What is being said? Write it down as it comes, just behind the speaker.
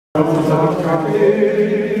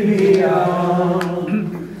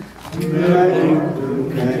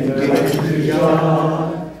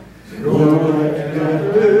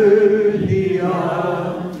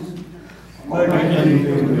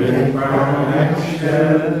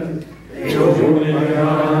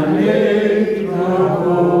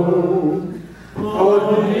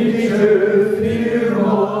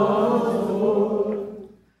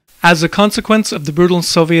As a consequence of the brutal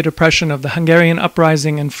Soviet oppression of the Hungarian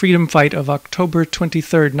uprising and freedom fight of October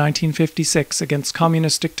 23, 1956 against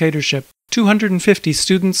communist dictatorship, 250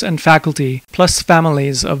 students and faculty, plus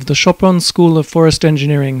families of the Sopron School of Forest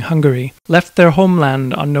Engineering, Hungary, left their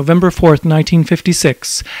homeland on November 4,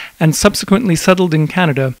 1956, and subsequently settled in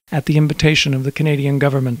Canada at the invitation of the Canadian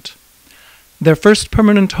government. Their first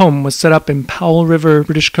permanent home was set up in Powell River,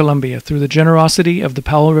 British Columbia, through the generosity of the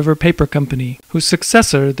Powell River Paper Company, whose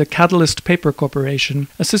successor, the Catalyst Paper Corporation,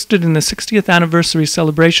 assisted in the 60th anniversary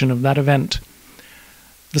celebration of that event.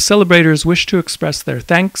 The celebrators wish to express their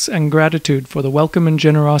thanks and gratitude for the welcome and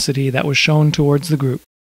generosity that was shown towards the group.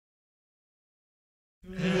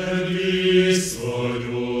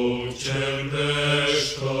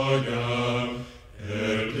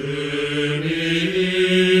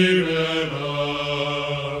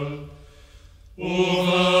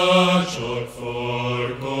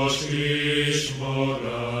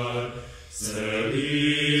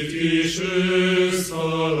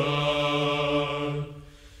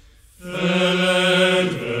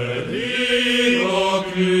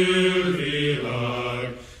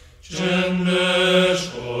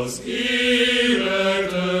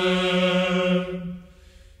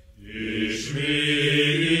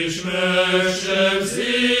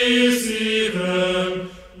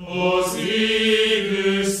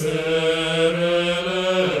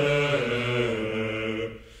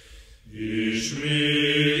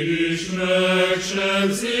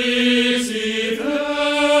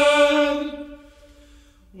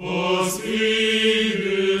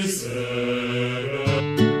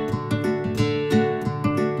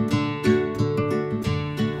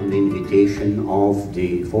 Of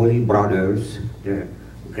the Foley brothers, they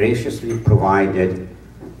graciously provided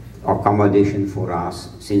accommodation for us,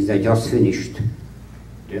 since they just finished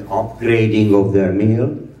the upgrading of their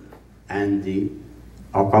mill and the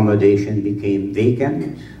accommodation became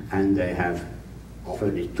vacant, and they have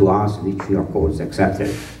offered it to us, which we of course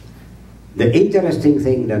accepted. The interesting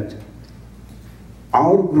thing that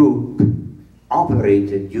our group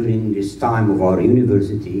operated during this time of our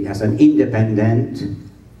university as an independent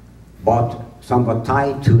but somewhat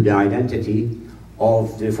tied to the identity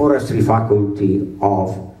of the forestry faculty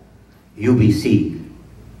of UBC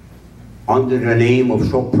under the name of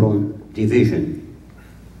Sopron Division.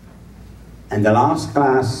 And the last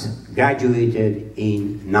class graduated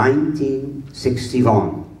in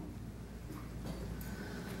 1961.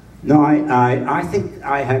 Now, I think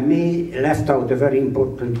I have left out a very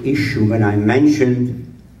important issue when I mentioned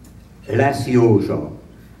Les Józsa.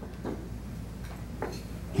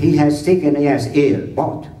 He has taken as ill,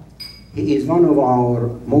 but he is one of our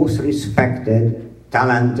most respected,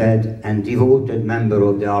 talented, and devoted members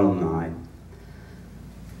of the alumni.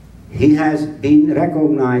 He has been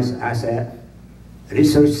recognized as a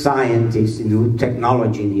research scientist in wood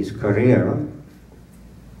technology in his career,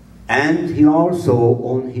 and he also,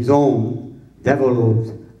 on his own,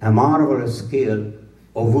 developed a marvelous skill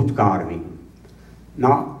of wood carving.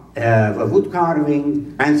 Now, the wood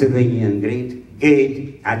carving, Pennsylvanian gate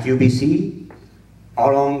at UBC,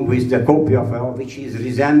 along with the copy of which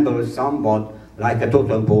resembles somewhat like a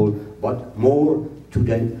totem pole, but more to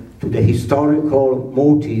the historical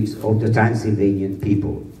motives of the Transylvanian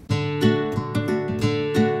people.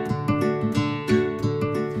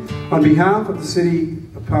 On behalf of the City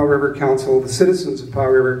of Powell River Council, the citizens of Powell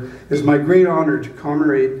River, it is my great honor to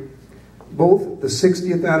commemorate both the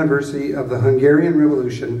 60th anniversary of the Hungarian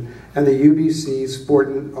Revolution and the UBC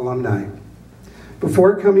Sopron alumni.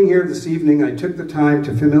 Before coming here this evening, I took the time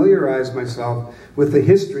to familiarize myself with the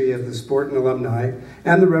history of the Sopron alumni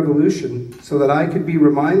and the revolution so that I could be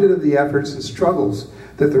reminded of the efforts and struggles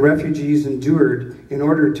that the refugees endured in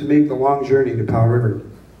order to make the long journey to Powell River.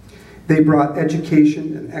 They brought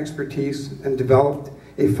education and expertise and developed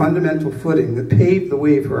a fundamental footing that paved the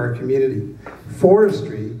way for our community.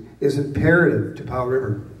 Forestry is imperative to Powell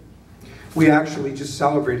River. We actually just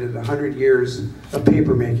celebrated 100 years of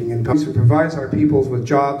papermaking, and it provides our peoples with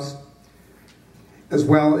jobs, as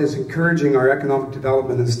well as encouraging our economic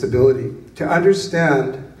development and stability. To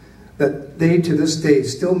understand that they, to this day,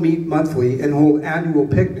 still meet monthly and hold annual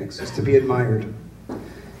picnics is to be admired.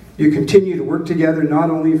 You continue to work together not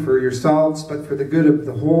only for yourselves, but for the good of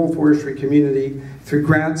the whole forestry community through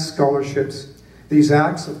grants, scholarships. These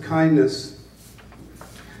acts of kindness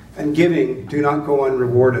and giving do not go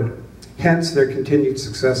unrewarded, hence their continued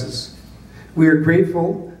successes. We are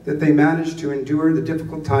grateful that they managed to endure the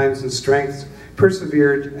difficult times and strengths,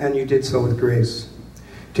 persevered, and you did so with grace.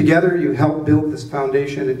 Together you helped build this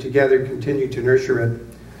foundation, and together continue to nurture it.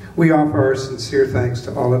 We offer our sincere thanks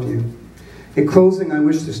to all of you. In closing, I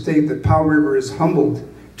wish to state that Powell River is humbled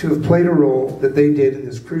to have played a role that they did in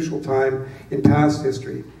this crucial time in past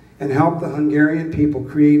history and helped the Hungarian people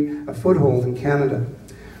create a foothold in Canada.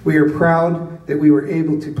 We are proud that we were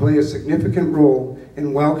able to play a significant role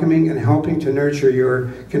in welcoming and helping to nurture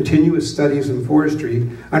your continuous studies in forestry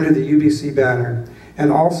under the UBC banner,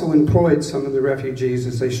 and also employed some of the refugees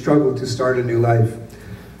as they struggled to start a new life.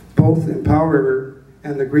 Both in Powell River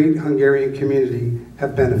and the great Hungarian community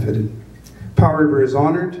have benefited. Powell River is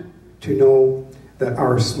honored to know that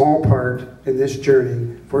our small part in this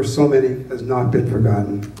journey for so many has not been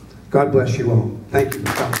forgotten. God bless you all. Thank you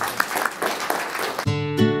for coming.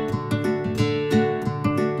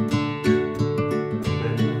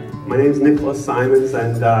 My name is Nicholas Simons,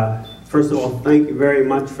 and first of all, thank you very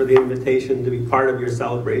much for the invitation to be part of your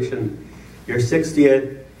celebration, your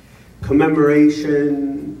 60th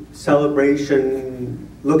commemoration, celebration,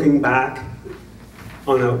 looking back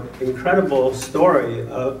on an incredible story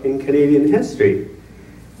in Canadian history.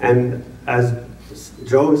 And as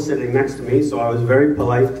Joe is sitting next to me, so I was very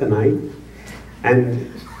polite tonight, and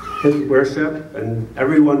his worship and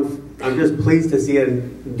everyone, I'm just pleased to see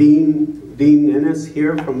Dean Innes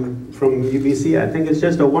here from UBC. I think it's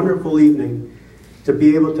just a wonderful evening to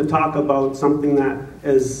be able to talk about something that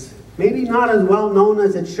is maybe not as well known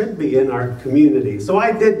as it should be in our community. So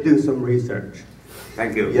I did do some research.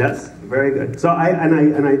 Thank you. Yes, very good. So I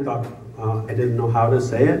thought, I didn't know how to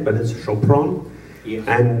say it, but it's Sopron. Yes.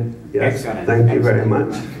 And yes, excellent. Thank you very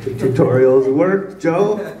much. The tutorials worked,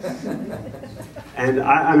 Joe. And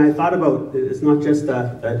I thought about, it's not just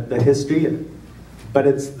the history, but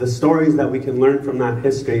it's the stories that we can learn from that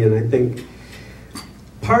history. And I think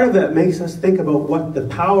part of it makes us think about what the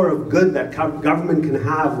power of good that government can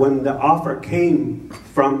have when the offer came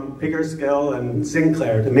from Pickersgill and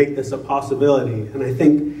Sinclair to make this a possibility.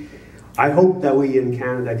 And I hope that we in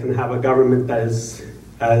Canada can have a government that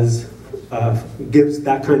gives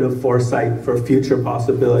that kind of foresight for future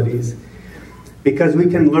possibilities, because we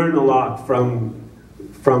can learn a lot from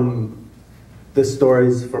the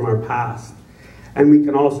stories from our past. And we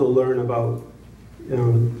can also learn about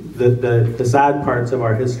the sad parts of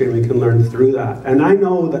our history, and we can learn through that. And I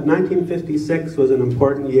know that 1956 was an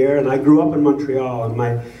important year, and I grew up in Montreal, and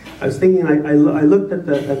I was thinking, I looked at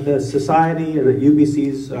the society and at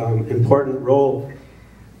UBC's important role,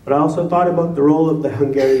 but I also thought about the role of the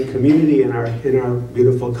Hungarian community in our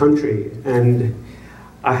beautiful country. And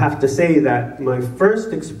I have to say that my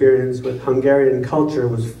first experience with Hungarian culture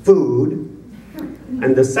was food,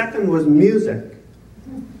 and the second was music.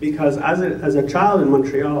 Because as a child in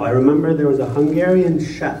Montreal, I remember there was a Hungarian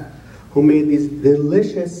chef who made these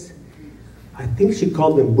delicious, I think she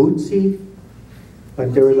called them butsi,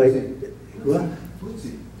 but they were like, what?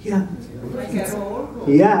 Yeah.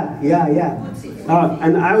 Yeah.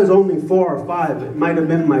 And I was only 4 or 5. It might have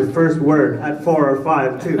been my first word at 4 or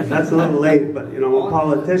 5 too. That's a little late, but I'm a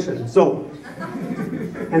politician. So,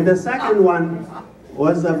 and the second one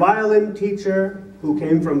was a violin teacher who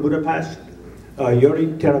came from Budapest, Yuri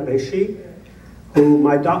Terabeschi, who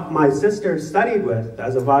my sister studied with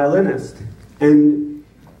as a violinist, and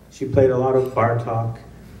she played a lot of Bartók.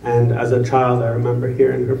 And as a child, I remember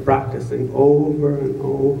hearing her practicing over and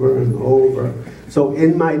over and over. So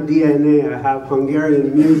in my DNA, I have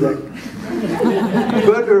Hungarian music,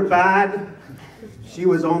 good or bad. She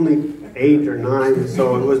was only 8 or 9,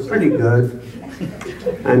 so it was pretty good.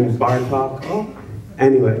 And Bartók.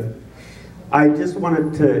 Anyway, I just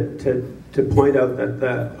wanted to point out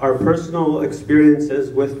that our personal experiences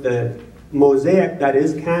with the mosaic that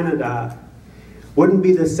is Canada wouldn't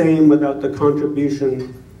be the same without the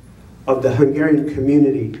contribution of the Hungarian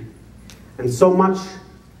community. And so much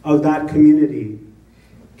of that community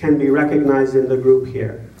can be recognized in the group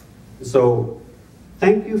here. So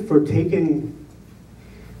thank you for taking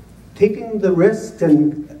the risk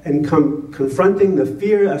and confronting the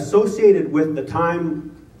fear associated with the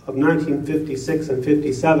time of 1956 and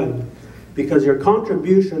 57, because your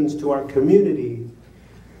contributions to our community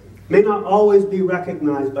may not always be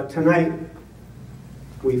recognized, but tonight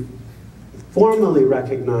we formally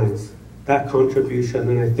recognize that contribution,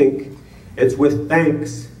 and I think it's with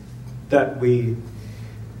thanks that we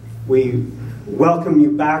welcome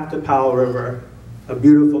you back to Powell River, a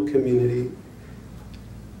beautiful community.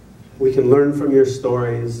 We can learn from your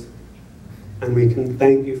stories, and we can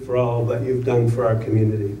thank you for all that you've done for our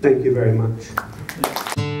community. Thank you very much.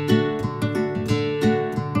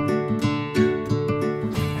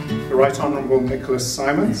 The Right Honourable Nicholas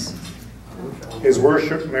Simons, His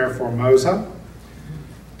Worship Mayor Formosa,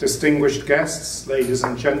 distinguished guests, ladies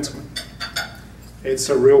and gentlemen, it's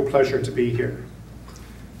a real pleasure to be here.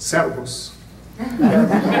 Servus.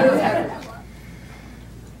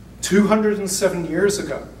 207 years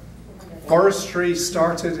ago, forestry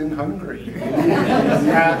started in Hungary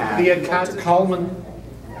at the Kalman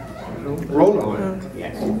Rollo,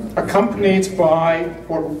 accompanied by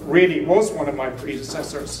what really was one of my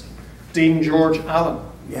predecessors, Dean George Allen.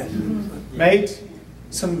 Made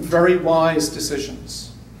some very wise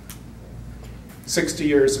decisions 60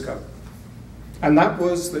 years ago. And that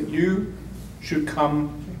was that you should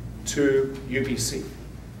come to UBC.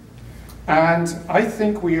 And I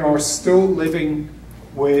think we are still living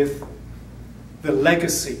with the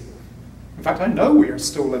legacy. In fact, I know we are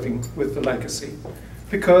still living with the legacy,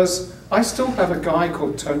 because I still have a guy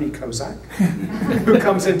called Tony Kozak who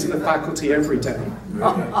comes into the faculty every day.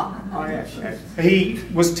 He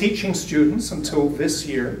was teaching students until this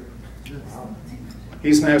year.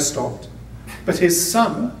 He's now stopped. But his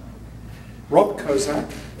son, Rob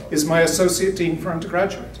Kozak, is my Associate Dean for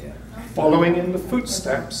Undergraduate, following in the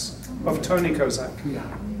footsteps of Tony Kozak.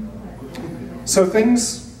 So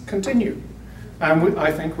things continue. And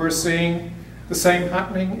I think we're seeing the same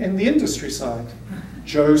happening in the industry side.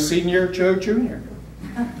 Joe Senior, Joe Junior.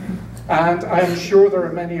 And I am sure there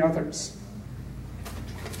are many others.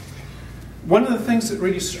 One of the things that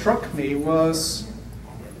really struck me was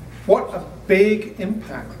what a big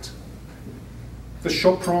impact the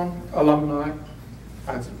Sopron alumni,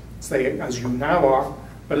 as you now are,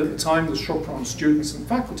 but at the time the Sopron students and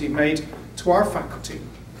faculty made to our faculty.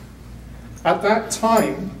 At that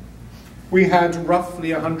time, we had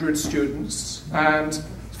roughly 100 students, and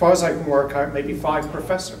as far as I can work out, maybe 5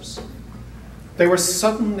 professors. They were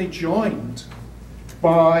suddenly joined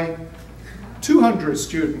by 200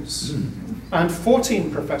 students and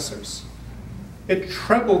 14 professors. It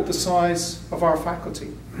trebled the size of our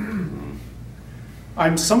faculty.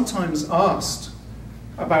 I'm sometimes asked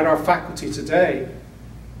about our faculty today,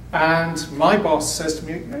 and my boss says to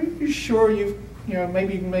me, "Are you sure you've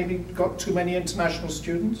maybe got too many international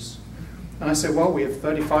students?" And I say, well, we have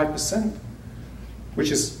 35%, which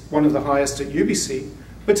is one of the highest at UBC.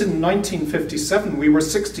 But in 1957, we were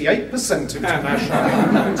 68%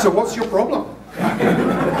 international. So what's your problem?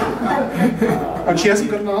 And she hasn't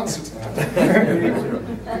got an answer to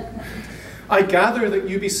that. I gather that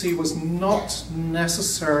UBC was not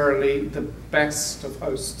necessarily the best of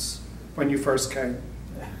hosts when you first came.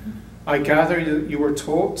 I gather that you were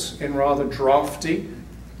taught in rather drafty,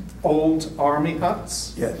 old army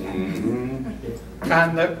huts. Yes.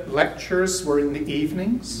 And that lectures were in the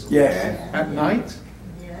evenings. Yes. At night.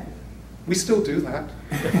 We still do that.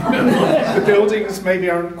 The buildings maybe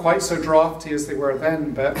aren't quite so drafty as they were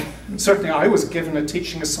then, but certainly I was given a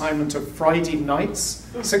teaching assignment of Friday nights,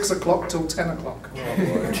 6 o'clock till 10 o'clock.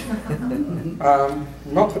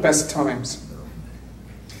 Not the best times.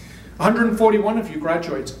 141 of you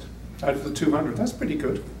graduated out of the 200. That's pretty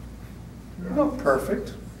good. Not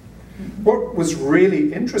perfect. What was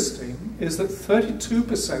really interesting is that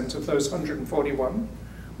 32% of those 141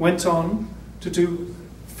 went on to do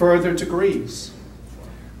further degrees.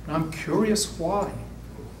 And I'm curious why.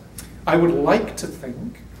 I would like to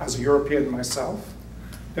think, as a European myself,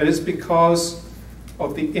 that it's because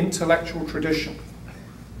of the intellectual tradition.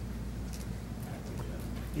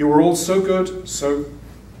 You were all so good, so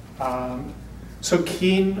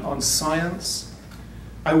keen on science.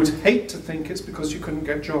 I would hate to think it's because you couldn't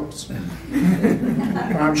get jobs.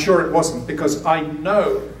 And I'm sure it wasn't, because I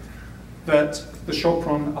know that the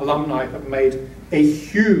Sopron alumni have made a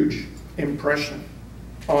huge impression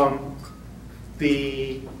on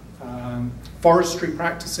the forestry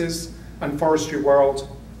practices and forestry world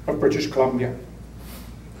of British Columbia.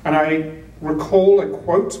 And I recall a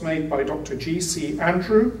quote made by Dr. G.C.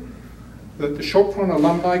 Andrew that the Sopron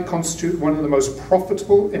alumni constitute one of the most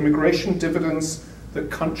profitable immigration dividends the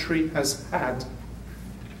country has had.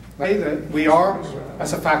 We are,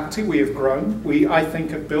 as a faculty, we have grown. We, I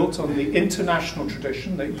think, have built on the international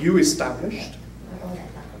tradition that you established.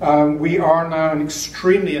 We are now an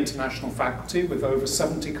extremely international faculty with over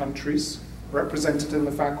 70 countries represented in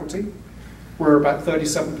the faculty. We're about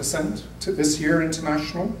 37% this year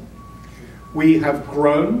international. We have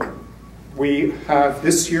grown. We have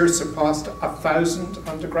this year surpassed 1,000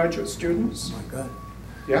 undergraduate students. Oh my God.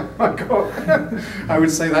 Yeah, I would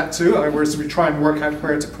say that too, whereas we try and work out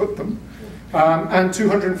where to put them. And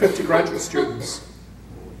 250 graduate students.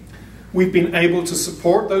 We've been able to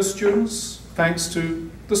support those students thanks to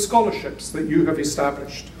the scholarships that you have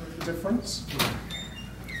established. Difference.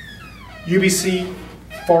 UBC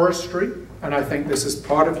Forestry, and I think this is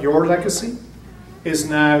part of your legacy, is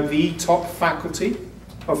now the top faculty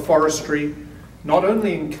of forestry, not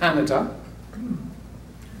only in Canada,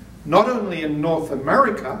 not only in North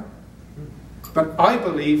America, but I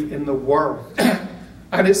believe in the world.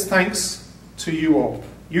 And it's thanks to you all.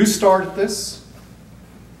 You started this,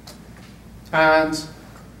 and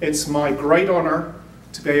it's my great honor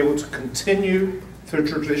to be able to continue the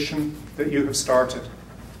tradition that you have started.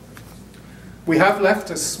 We have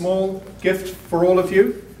left a small gift for all of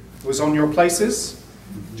you. It was on your places,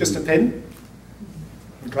 just a pin.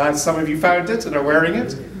 I'm glad some of you found it and are wearing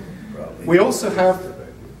it. We also have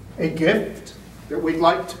a gift that we'd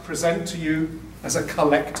like to present to you as a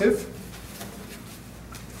collective.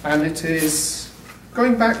 And it is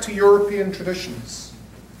going back to European traditions.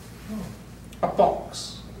 A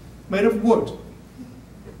box made of wood.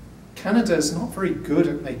 Canada is not very good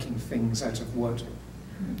at making things out of wood.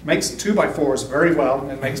 It makes 2x4s very well,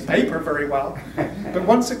 and it makes paper very well. But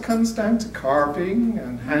once it comes down to carving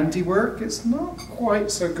and handiwork, it's not quite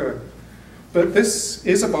so good. But this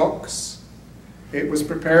is a box. It was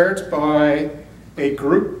prepared by a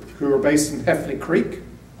group who are based in Heffley Creek.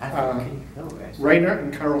 Rainer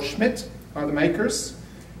and Carol Schmidt are the makers.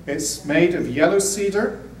 It's made of yellow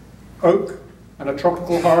cedar, oak, and a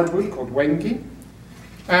tropical hardwood called wengi.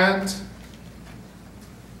 And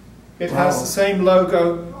it has the same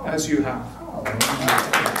logo as you have.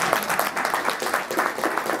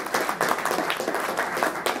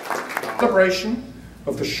 Celebration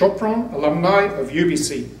of the Sopron alumni of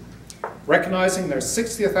UBC, recognizing their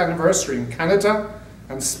 60th anniversary in Canada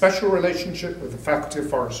and special relationship with the Faculty of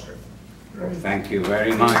Forestry. Thank you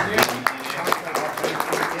very much.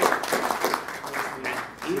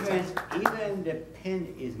 Even the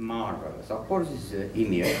pin is marvelous. Of course, it's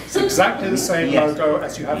Emil. It's exactly the same logo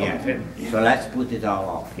as you have on the pin. So let's put it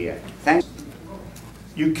all up here. Thanks.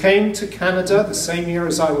 You came to Canada the same year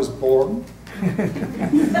as I was born.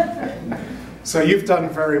 So you've done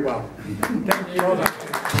very well. Well done.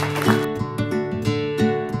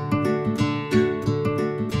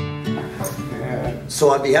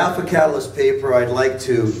 So on behalf of Catalyst Paper, I'd like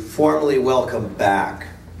to formally welcome back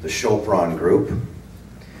the Sopron Group.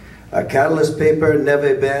 Catalyst Paper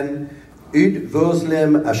neve ben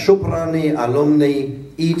Voslim a Soprani alumni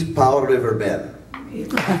eat Powell River ben.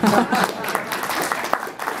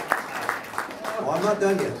 Oh, I'm not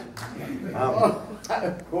done yet.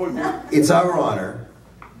 It's our honor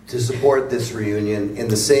to support this reunion in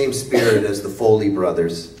the same spirit as the Foley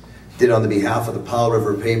brothers did on the behalf of the Powell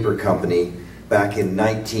River Paper Company back in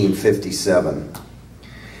 1957.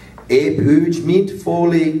 Abe Uj Mint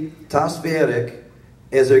Foley Tasverik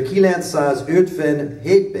as er kilensaz utfen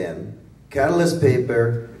heetben, Catalyst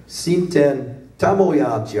Paper, Sinten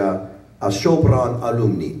Tamoyatja, a Sopron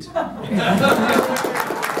alumnit.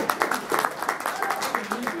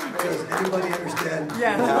 Does anybody understand?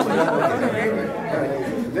 Yeah.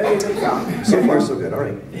 Okay. So far, so good. All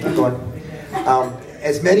right, keep going.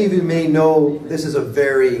 As many of you may know, this is a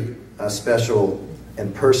very special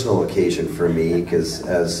and personal occasion for me, because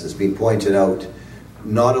as has been pointed out,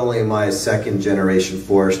 not only am I a second-generation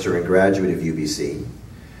forester and graduate of UBC,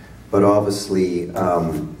 but obviously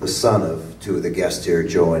the son of two of the guests here,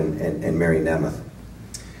 Joe and Mary Nemeth.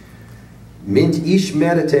 Mint ish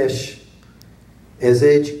meritesh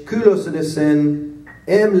ezej kulosinisen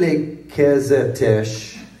emle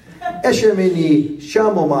kezetesh eshemini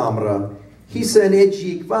shamomamra hisen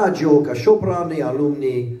ejik vajok a Soprani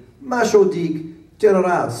alumni mashodik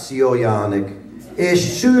generatsiojanik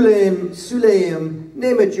esh Suleim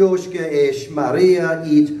Nemet Joske és Maria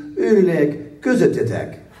itt ülnek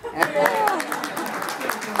közöttetek.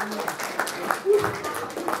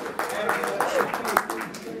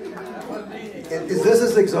 Is this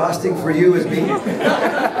as exhausting for you as me?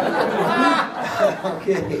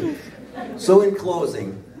 Okay. So in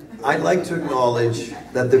closing, I'd like to acknowledge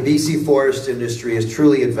that the BC forest industry has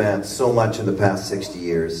truly advanced so much in the past 60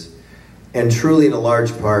 years, and truly in a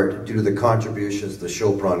large part due to the contributions of the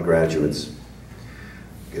Sopron graduates.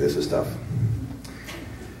 Okay, this is tough.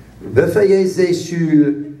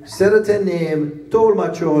 Befejezésül szeretném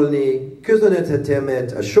tolmácsolni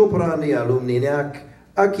köszönetemet a Soprani alumninak,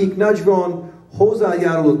 akik nagyon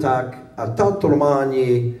hozzájárultak a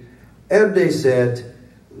tartományi erdészet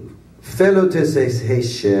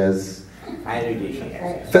fejlődéséhez.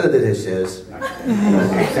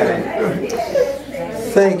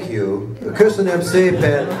 Thank you. Köszönöm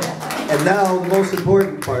szépen. And now the most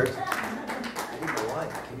important part. I need the wine.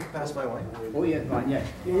 Can you pass my wine? Oh yeah, fine, yeah.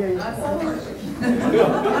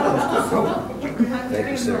 Thank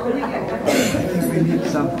you, sir.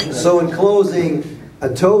 So in closing, a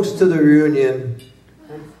toast to the reunion.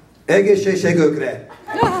 Egészségükre.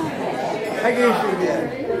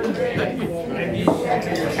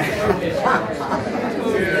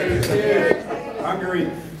 Hungary.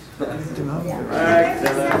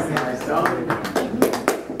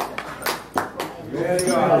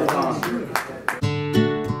 Very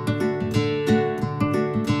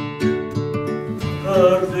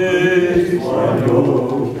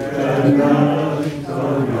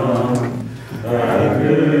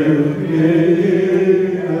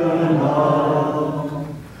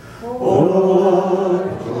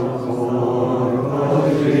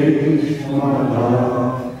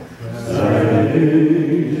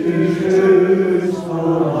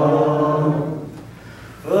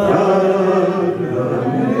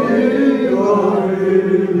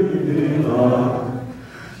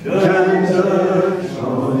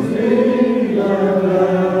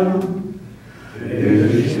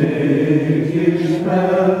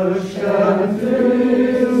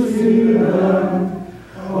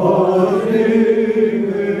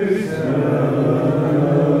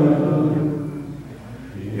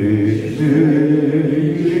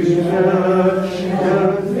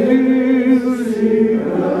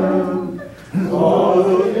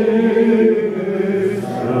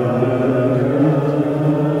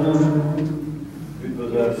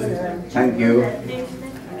Thank you.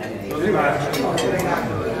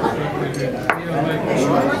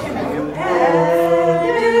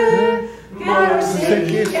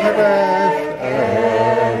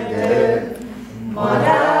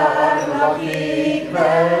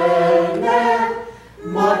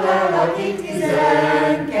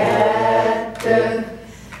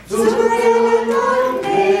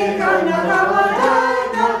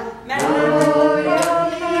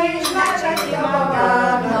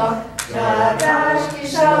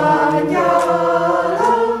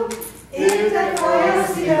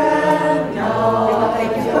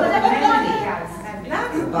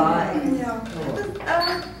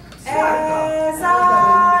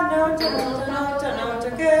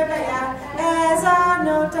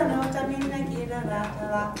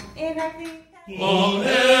 Ma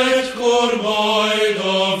egykor majd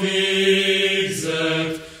a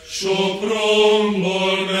végzet,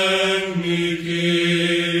 Sopronból menni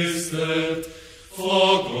készlet,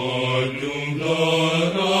 fakadjunk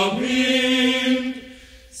dalra mind,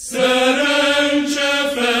 szerencse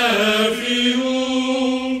fel,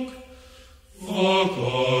 fiúk,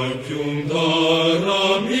 fakadjunk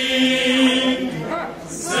dalra mind,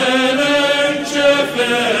 szerencse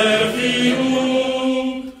fel,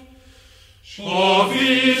 fiúk, s ha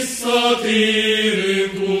visszatérünk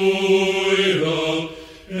újra,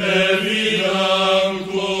 e vidám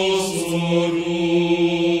koszorúba,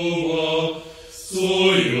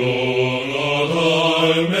 szóljon a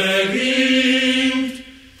dal megint,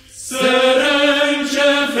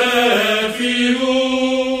 szerencse fel,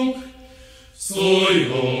 fiúk,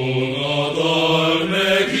 szóljon a dal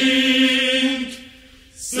megint,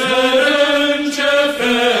 szerencse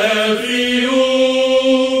fel, fiúk.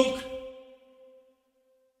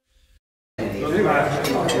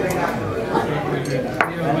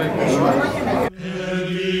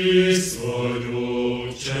 Elvisz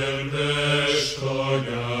vagyok, csendes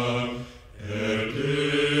kanyám,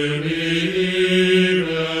 erdőn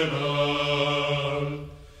élen áll.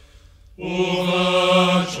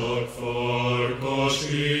 Hová csak farkas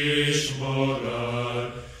és madár,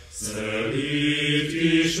 szelíd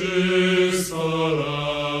kis ősz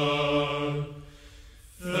talál.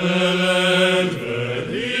 Feledve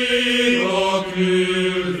ég a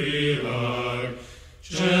külvilág,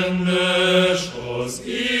 csendes az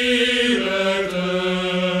életem,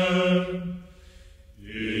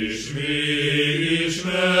 és mégis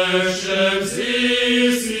megsebzi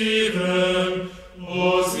szívem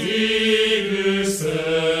az égő szerelem,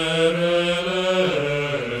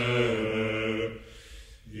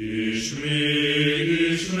 és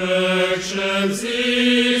mégis megsebzi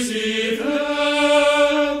szívem